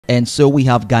And so we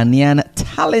have Ghanaian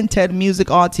talented music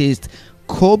artist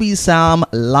Kobby Salm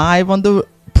live on the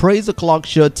Praise the Clock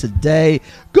show today.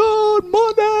 Good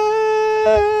morning.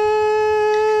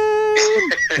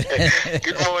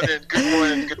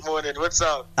 Good morning. What's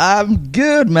up? I'm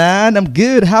good, man. I'm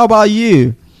good. How about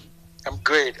you? I'm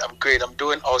great. I'm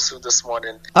doing awesome this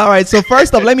morning. All right. So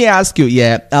first off, let me ask you.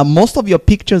 Most of your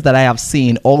pictures that I have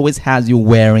seen always has you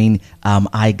wearing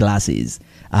eyeglasses.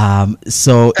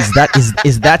 So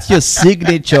is that your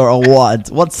signature or what?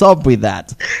 What's up with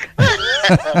that?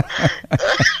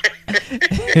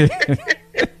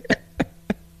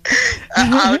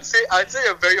 I'd say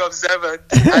you're very observant.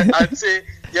 I'd say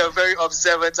you're very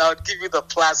observant. I would give you the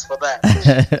plus for that.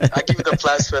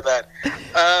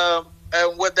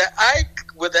 And with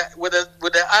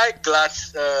the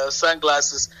eyeglass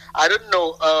sunglasses, I don't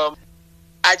know.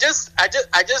 I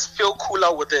just feel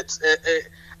cooler with it.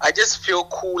 I just feel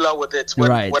cooler with it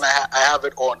when I have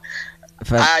it on.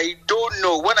 I don't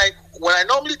know when I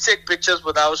normally take pictures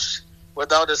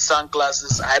without the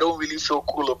sunglasses, I don't really feel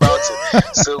cool about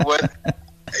it. So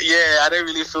I don't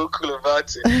really feel cool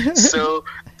about it. So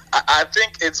I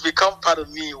think it's become part of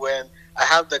me when I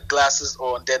have the glasses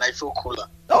on, then I feel cooler.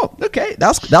 Oh, okay.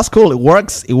 That's cool. It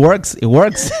works. If it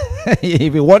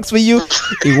works for you,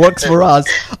 it works for us.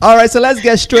 All right, so let's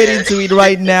get straight into it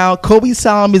right now. Kobby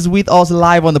Salm is with us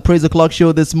live on the Praise the Clock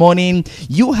show this morning.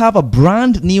 You have a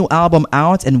brand new album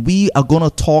out, and we are going to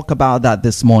talk about that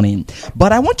this morning.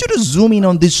 But I want you to zoom in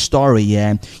on this story,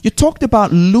 yeah? You talked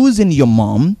about losing your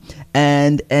mom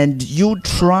and you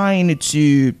trying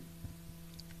to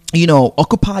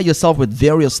occupy yourself with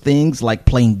various things like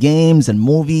playing games and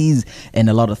movies and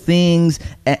a lot of things.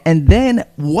 And then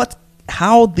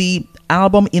how the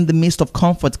album In the Midst of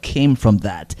Comfort came from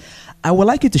that. I would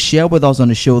like you to share with us on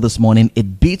the show this morning a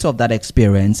bit of that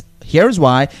experience. Here's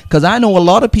why, because I know a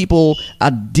lot of people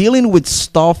are dealing with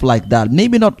stuff like that.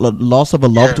 Maybe not loss of a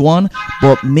loved one,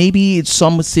 but maybe it's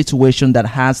some situation that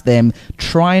has them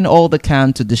trying all they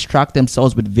can to distract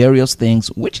themselves with various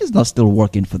things, which is not still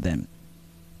working for them.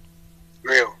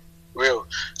 Real.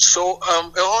 So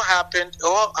it all happened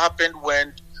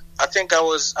when I think I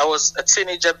was a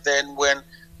teenager then. When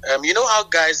you know how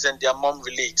guys and their mom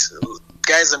relate.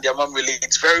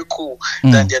 It's very cool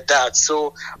than their dad.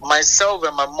 So myself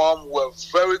and my mom were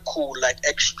very cool, like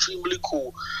extremely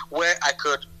cool, where I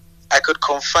could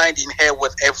confide in her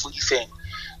with everything.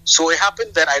 So it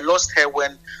happened that I lost her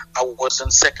when I was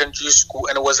in secondary school,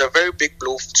 and it was a very big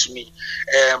blow to me.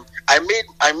 I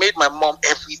made my mom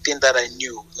everything that I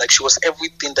knew. Like, she was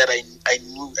everything that I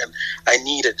knew and I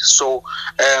needed. So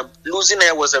losing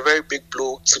her was a very big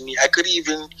blow to me. I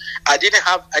didn't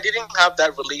have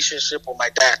that relationship with my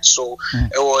dad, so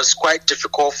it was quite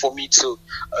difficult for me to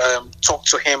talk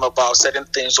to him about certain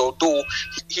things. Although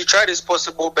he tried his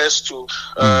possible best to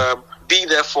be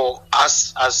there for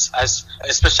us, as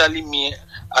especially me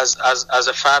as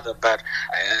a father, but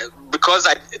because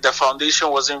the foundation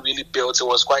wasn't really built, it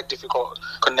was quite difficult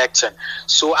connecting.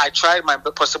 So I tried my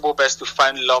possible best to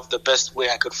find love the best way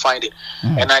I could find it,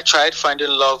 and I tried finding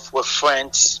love with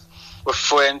friends.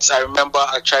 I remember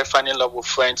I tried finding love with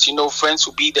friends. Friends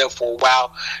who be there for a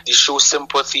while. They show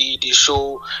sympathy. They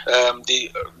show they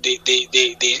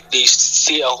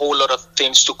say a whole lot of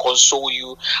things to console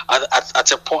you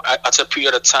at a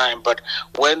period of time. But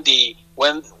when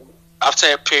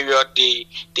after a period they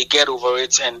get over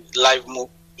it and life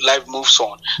moves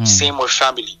on. Same with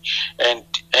family, and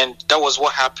that was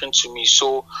what happened to me.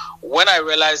 So when I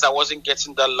realized I wasn't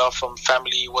getting that love from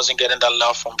family, wasn't getting that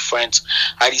love from friends,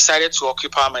 I decided to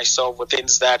occupy myself with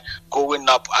things that growing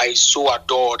up I so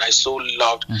adored, I so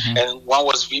loved, and one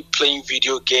was playing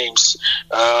video games.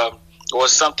 It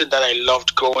was something that I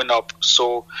loved growing up,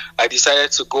 so I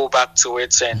decided to go back to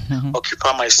it and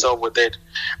occupy myself with it.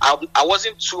 I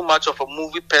wasn't too much of a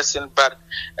movie person, but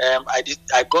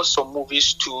I got some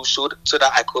movies too, so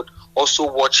that I could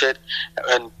also watch it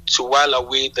and to while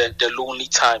away the lonely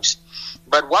times.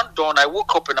 But one dawn, I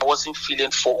woke up and I wasn't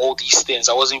feeling for all these things.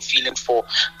 I wasn't feeling for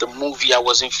the movie. I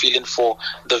wasn't feeling for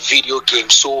the video game.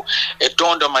 So it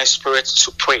dawned on my spirit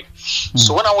to pray.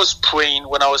 So when I was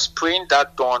praying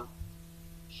that dawn,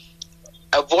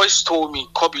 a voice told me,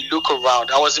 "Kobby, look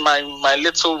around." I was in my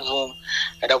little room,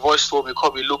 and a voice told me,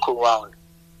 "Kobby, look around."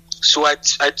 So I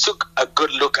took a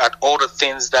good look at all the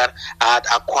things that I had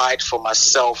acquired for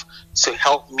myself to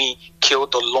help me kill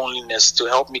the loneliness, to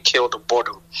help me kill the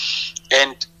boredom.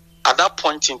 And at that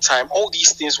point in time, all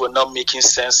these things were not making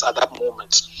sense at that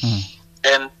moment.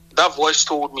 And that voice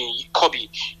told me, "Kobby,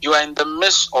 you are in the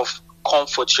midst of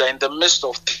comfort. You are in the midst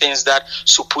of things that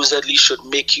supposedly should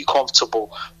make you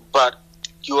comfortable. But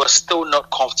you are still not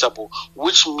comfortable,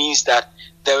 which means that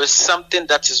there is something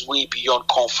that is way beyond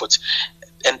comfort,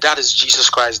 and that is Jesus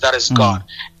Christ, that is God.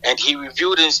 And he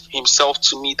revealed himself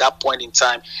to me that point in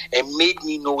time and made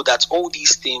me know that all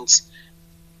these things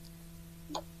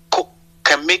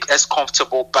can make us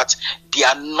comfortable, but they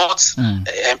are not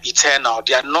eternal.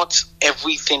 They are not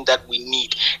everything that we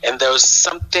need, and there is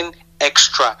something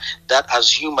extra that as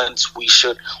humans we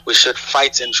should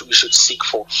fight and we should seek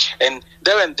for. And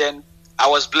there and then I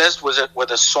was blessed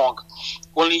with a song,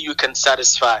 Only You Can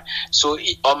Satisfy. So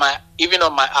on my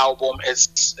album,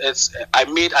 it's I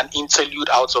made an interlude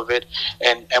out of it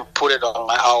and put it on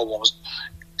my albums.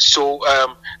 So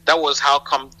that was how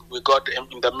come we got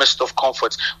in the midst of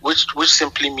comfort, which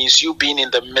simply means you being in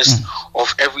the midst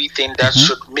of everything that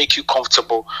should make you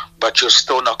comfortable, but you're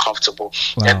still not comfortable,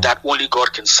 and that only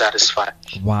God can satisfy.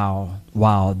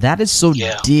 Wow, that is so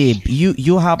deep.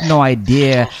 You have no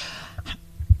idea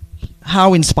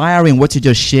how inspiring what you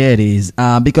just shared is,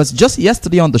 because just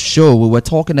yesterday on the show we were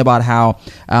talking about how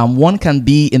one can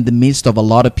be in the midst of a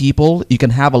lot of people. You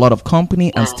can have a lot of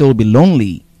company and still be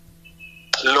lonely.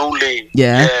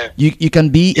 You can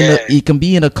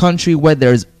be in a country where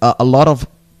there's a lot of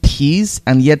peace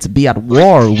and yet be at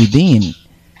war within,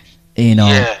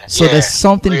 so there's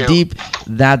something deep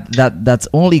that's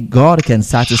only God can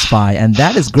satisfy, and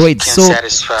that is great.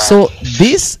 So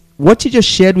this, what you just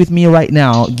shared with me right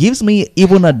now, gives me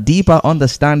even a deeper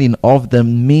understanding of the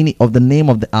meaning of the name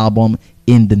of the album,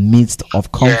 In the Midst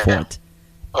of Comfort.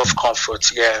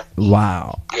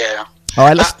 Wow. All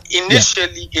right,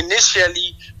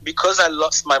 initially, because I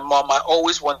lost my mom, I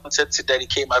always wanted to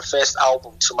dedicate my first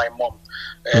album to my mom.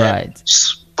 Right.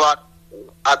 But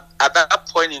at that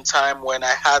point in time, when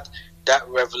I had that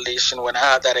revelation, when I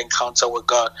had that encounter with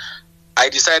God, I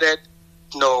decided,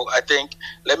 no, I think,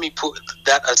 let me put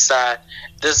that aside.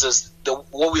 This is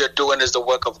what we are doing is the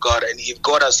work of God, and if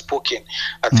God has spoken,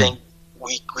 I think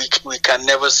we can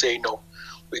never say no.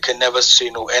 We can never say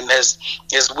no, and His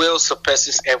will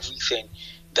surpasses everything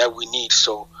that we need.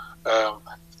 So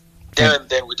there and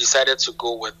then we decided to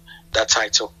go with that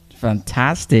title.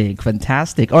 Fantastic.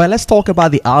 All right, let's talk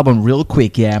about the album real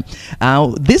quick.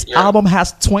 This album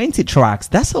has 20 tracks.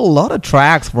 That's a lot of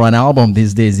tracks for an album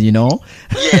these days, In Ghana,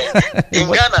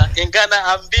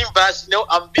 I'm being bashed.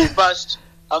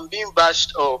 I'm being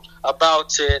bashed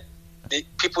about the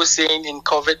people saying in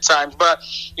COVID times. But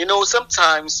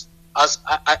sometimes, as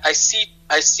I see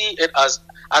it as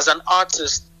an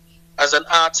artist,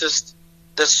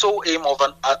 the sole aim of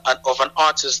an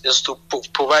artist is to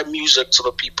provide music to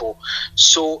the people.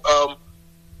 So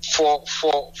for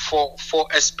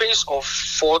a space of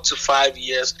 4 to 5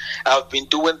 years, I've been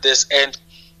doing this, and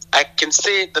I can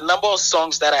say the number of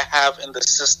songs that I have in the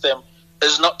system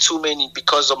is not too many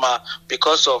because of my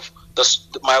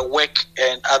work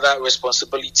and other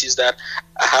responsibilities that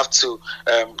I have to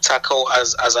tackle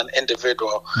as an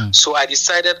individual. So I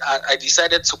decided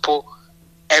to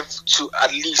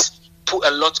at least put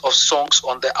a lot of songs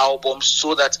on the album,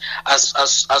 so that as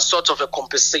sort of a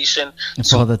compensation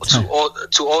to all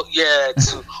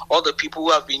the people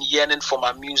who have been yearning for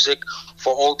my music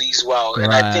for all these while.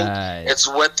 And I think it's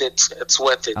worth it.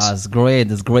 That's great.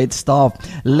 That's great stuff.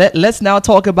 Let's now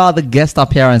talk about the guest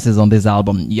appearances on this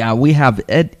album. Yeah, we have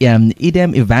Idem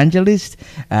Evangelist,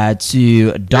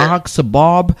 to Dark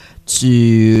Suburb,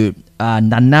 to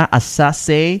Nana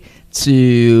Asase,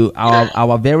 to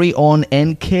our very own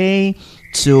NK,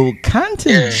 to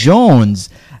Canton Jones,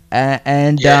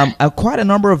 and quite a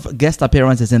number of guest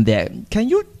appearances in there. Can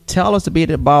you tell us a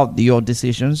bit about your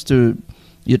decisions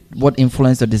what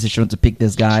influenced your decision to pick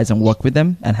these guys and work with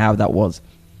them, and how that was?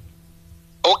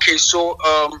 Okay, so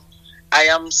I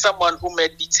am someone who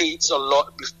meditates a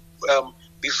lot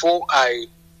before I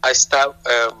start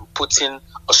putting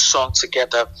a song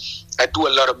together. I do a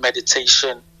lot of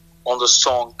meditation on the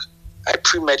song. I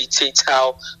premeditate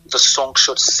how the song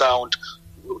should sound,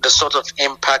 the sort of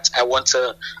impact I want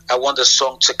the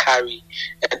song to carry,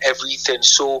 and everything.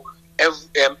 So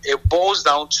it boils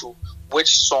down to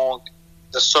which song,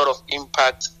 the sort of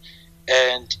impact,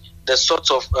 and the sort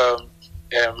of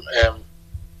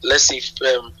let's say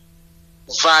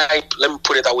vibe. Let me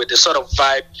put it that way: the sort of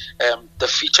vibe the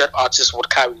featured artist would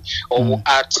carry or will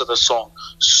add to the song.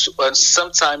 So, and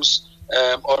sometimes,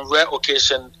 on rare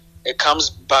occasion, it comes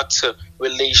back to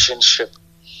relationship.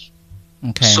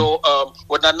 Okay. So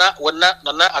with Nana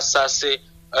Asase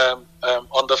on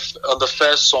the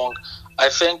first song, I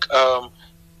think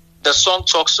the song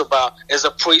talks about, is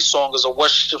a praise song, is a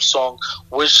worship song,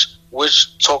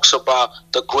 which talks about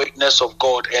the greatness of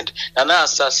God. And Nana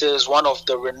Asase is one of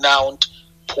the renowned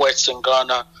poets in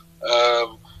Ghana,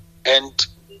 and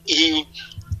he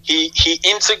he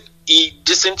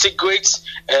disintegrates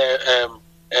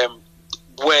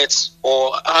words,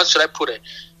 or how should I put it?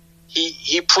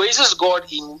 He praises God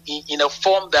in a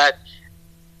form that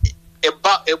a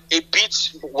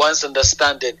beat one's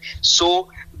understanding. So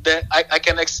that I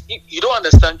can you don't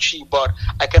understand Chi, but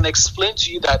I can explain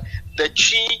to you that the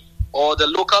Chi, or the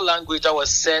local language that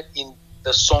was said in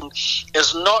the song,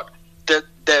 is not the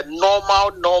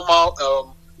normal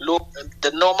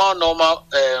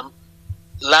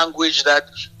language that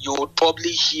you would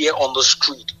probably hear on the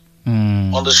street,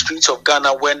 on the streets of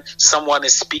Ghana when someone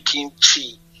is speaking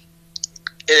Chi.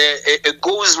 It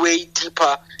goes way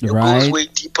deeper. It goes way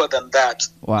deeper than that.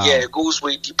 Wow. Yeah, it goes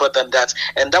way deeper than that.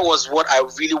 And that was what I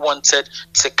really wanted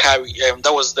to carry.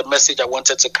 That was the message I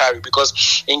wanted to carry, because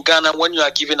in Ghana, when you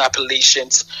are giving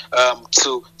appellations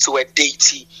to a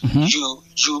deity, you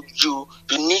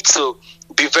need to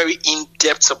be very in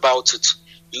depth about it.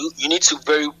 You need to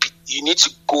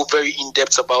go very in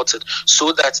depth about it,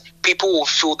 so that people will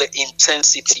feel the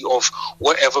intensity of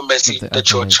whatever message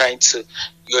that you're trying to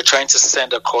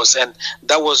send across. And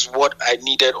that was what I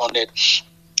needed on it.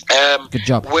 Good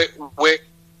job.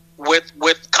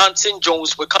 With Canton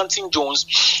Jones,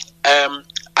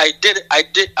 I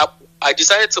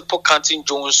decided to put Canton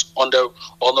Jones on the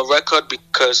record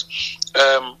because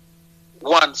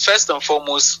first and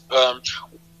foremost,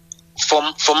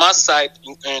 from our side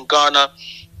in Ghana,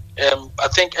 I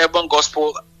think urban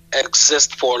gospel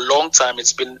exists for a long time.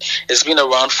 It's been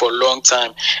around for a long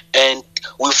time, and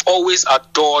we've always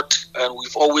adored and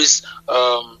we've always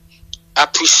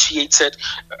appreciated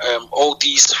all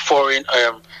these foreign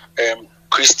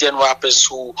Christian rappers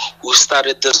who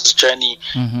started this journey.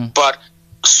 But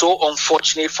so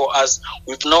unfortunate for us,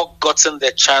 we've not gotten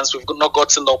the chance, we've not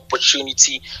gotten the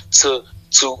opportunity to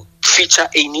feature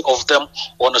any of them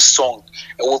on a song,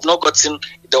 and we've not gotten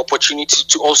the opportunity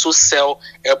to also sell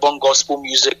urban gospel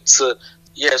music so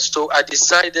I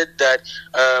decided that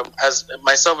as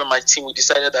myself and my team, we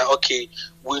decided that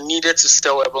we needed to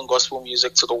sell urban gospel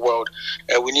music to the world.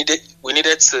 We needed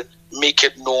to make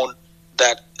it known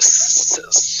that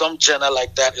some genre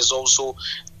like that is also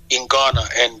in Ghana,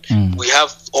 and we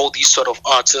have all these sort of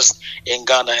artists in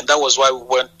Ghana, and that was why we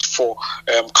went for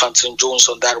Canton Jones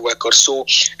on that record. So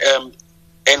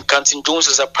and Canton Jones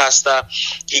is a pastor.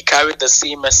 He carried the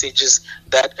same messages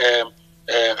that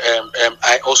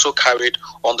I also carried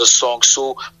on the song.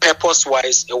 So purpose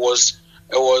wise, we were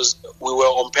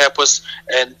on purpose,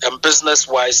 and business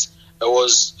wise, it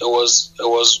was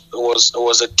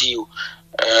a deal.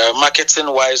 Marketing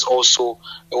wise also,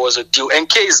 it was a deal.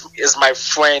 NK is my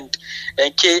friend.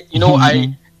 NK,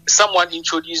 someone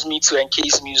introduced me to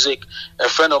NK's music. A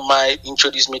friend of mine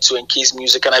introduced me to NK's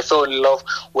music, and I fell in love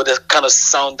with the kind of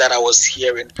sound that I was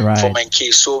hearing from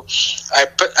NK. So I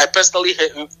personally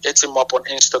hit him up on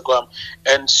Instagram,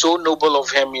 and so noble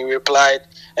of him, he replied,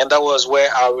 and that was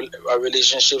where our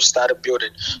relationship started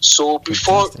building. So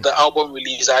before the album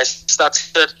release, I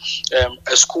started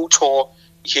a school tour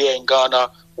here in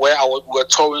Ghana, where we were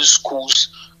touring schools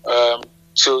to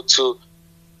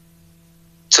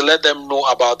let them know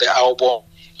about the album.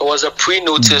 It was a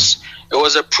pre-notice. It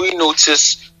was a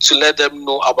pre-notice to let them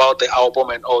know about the album.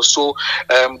 And also,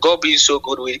 God being so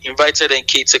good, we invited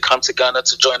NK to come to Ghana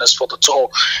to join us for the tour.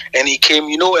 And he came.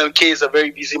 NK is a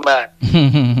very busy man.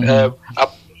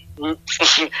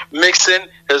 Mixing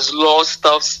his law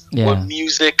stuffs with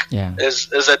music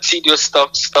is a tedious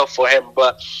stuff for him.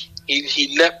 But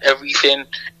he left everything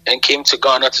and came to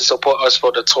Ghana to support us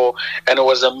for the tour. And it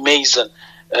was amazing.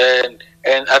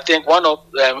 And I think one of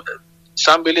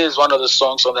Sambele is one of the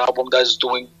songs on the album that's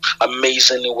doing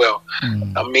amazingly well.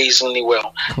 Amazingly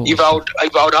well. Cool. If I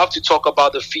would have to talk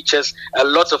about the features, a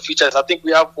lot of features. I think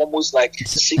we have almost like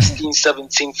 16,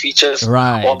 17 features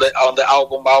on the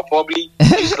album. I'll probably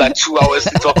use like 2 hours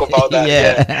to talk about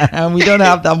that. And we don't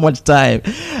have that much time.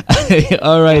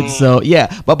 All right, so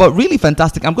but really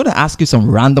fantastic. I'm going to ask you some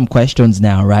random questions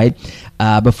now, right?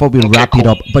 Before we wrap it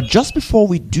up. But just before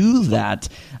we do that,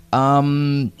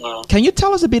 can you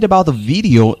tell us a bit about the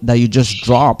video that you just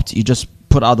dropped? You just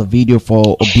put out the video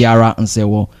for Obiara Nse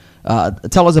Wo.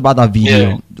 Tell us about that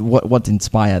video. What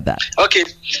inspired that? Okay,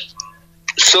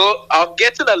 so I'm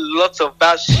getting a lot of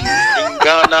bash in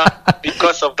Ghana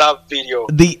because of that video.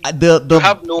 You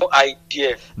have no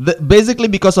idea. Basically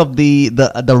because of the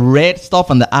red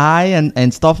stuff on the eye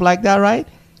and stuff like that, right?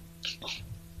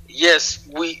 Yes,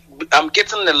 I'm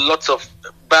getting a lot of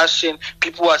bashing.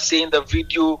 People are saying the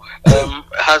video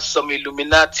has some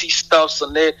Illuminati stuff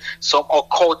on it, some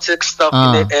occultic stuff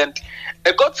in it, and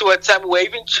it got to a time where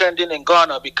even trending in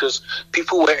Ghana because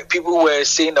people were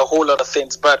saying a whole lot of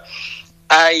things. But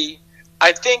I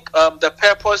I think the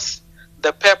purpose,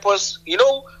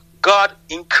 God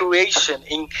in creation,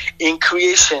 in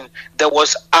creation, there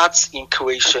was arts in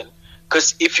creation.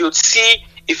 Because if you see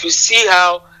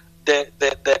how the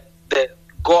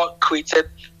God created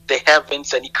the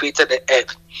heavens and He created the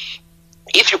earth.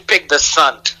 If you pick the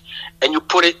sand and you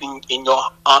put it in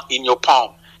your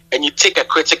palm and you take a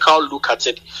critical look at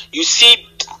it, you see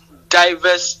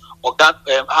diverse how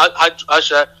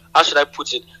should I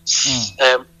put it?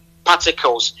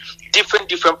 Particles,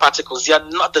 different particles. They are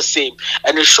not the same,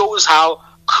 and it shows how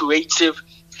creative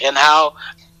and how,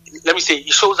 let me say,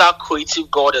 it shows how creative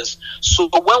God is. So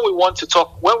when we want to,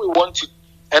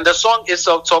 and the song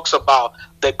itself talks about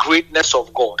the greatness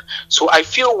of God. So I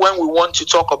feel when we want to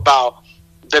talk about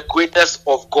the greatness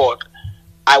of God,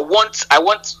 I want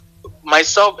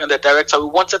myself and the director, we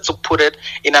wanted to put it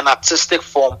in an artistic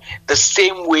form, the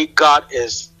same way God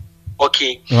is.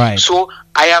 Okay. Right. So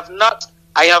I have not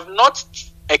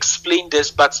explained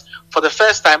this, but for the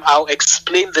first time I'll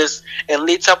explain this and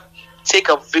later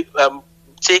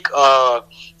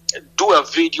do a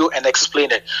video and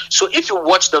explain it. So if you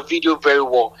watch the video very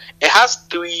well, it has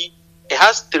three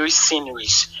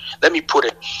sceneries. Let me put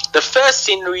it. The first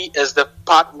scenery is the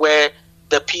part where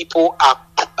the people are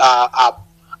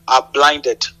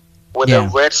blinded with the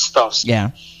red stuffs.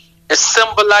 Yeah. It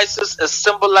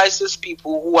symbolizes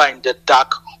people who are in the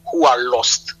dark, who are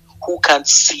lost, who can't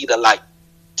see the light.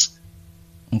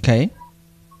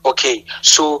 Okay,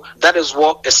 so that is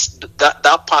what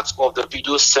that part of the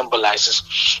video symbolizes.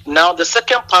 Now, the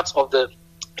second part of the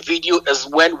video is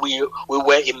when we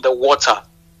were in the water.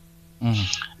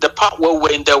 The part where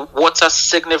we're in the water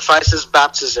signifies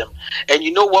baptism. And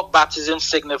you know what baptism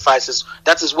signifies?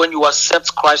 That is when you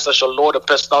accept Christ as your Lord and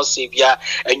personal Savior,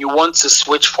 and you want to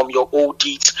switch from your old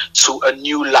deeds to a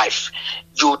new life.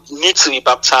 You need to be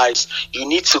baptized. You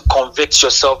need to convict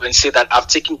yourself and say that I've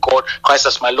taken Christ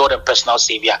as my Lord and personal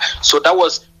Savior. So that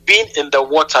was being in the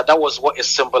water. That was what it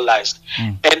symbolized.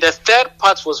 And the third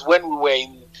part was when we were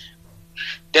in.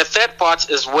 The third part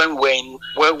is when we're in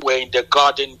the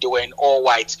garden. They were in all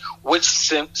white, which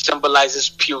symbolizes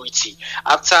purity.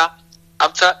 After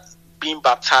being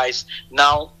baptized,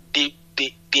 now they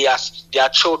are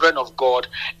children of God,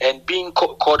 and being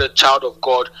called a child of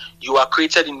God, you are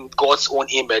created in God's own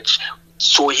image.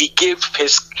 So He came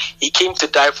to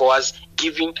die for us,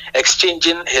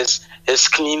 exchanging his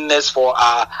cleanness for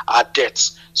our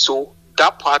debts. So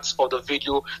that part of the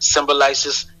video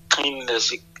symbolizes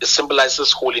cleanness. It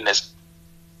symbolizes holiness.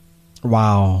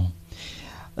 Wow,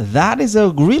 that is a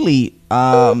really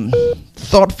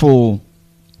thoughtful,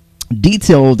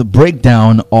 detailed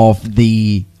breakdown of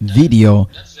the video.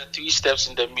 That's the 3 steps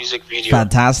in the music video.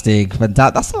 Fantastic.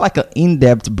 That's like an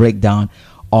in-depth breakdown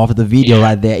of the video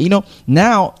right there.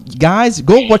 Now, guys,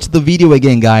 go watch the video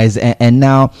again, guys, and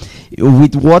now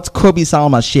with what Kobby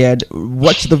Salm has shared,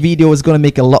 watch the video. Is going to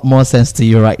make a lot more sense to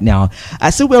you right now. I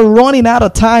see we're running out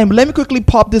of time. Let me quickly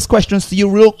pop these questions to you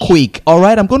real quick. All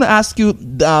right, I'm going to ask you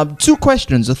 2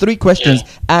 questions or 3 questions,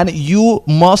 and you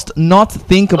must not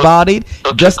think about it.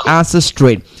 Just answer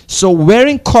straight. So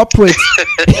wearing corporate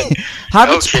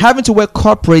having to wear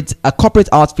a corporate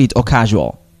outfit or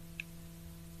casual?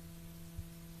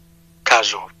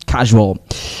 Casual.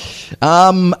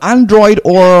 Android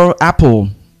or Apple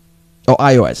or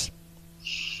iOS?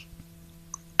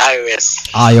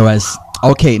 iOS.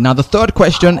 Okay, now the third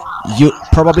question, you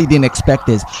probably didn't expect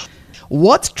this.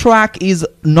 What track is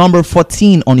number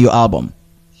 14 on your album?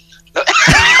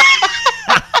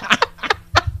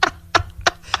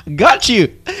 Got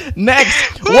you.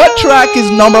 Next, what track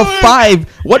is number 5?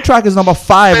 What track is number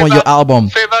 5 on your album?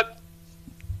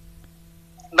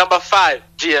 Number 5,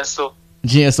 GSO.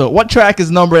 What track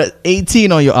is number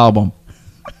 18 on your album?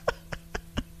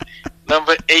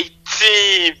 Number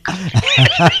 18.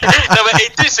 Number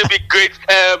 18 should be great.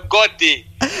 God Day.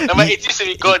 Number 18 should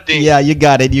be God Day. Yeah, you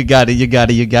got it.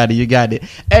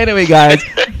 Anyway, guys,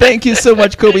 thank you so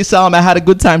much, Kobby Salm. I had a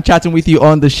good time chatting with you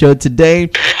on the show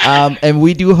today. And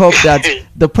we do hope that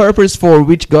the purpose for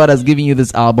which God has given you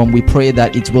this album, we pray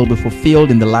that it will be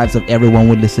fulfilled in the lives of everyone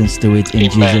who listens to it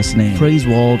in Jesus' name.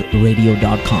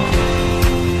 PraiseWorldRadio.com.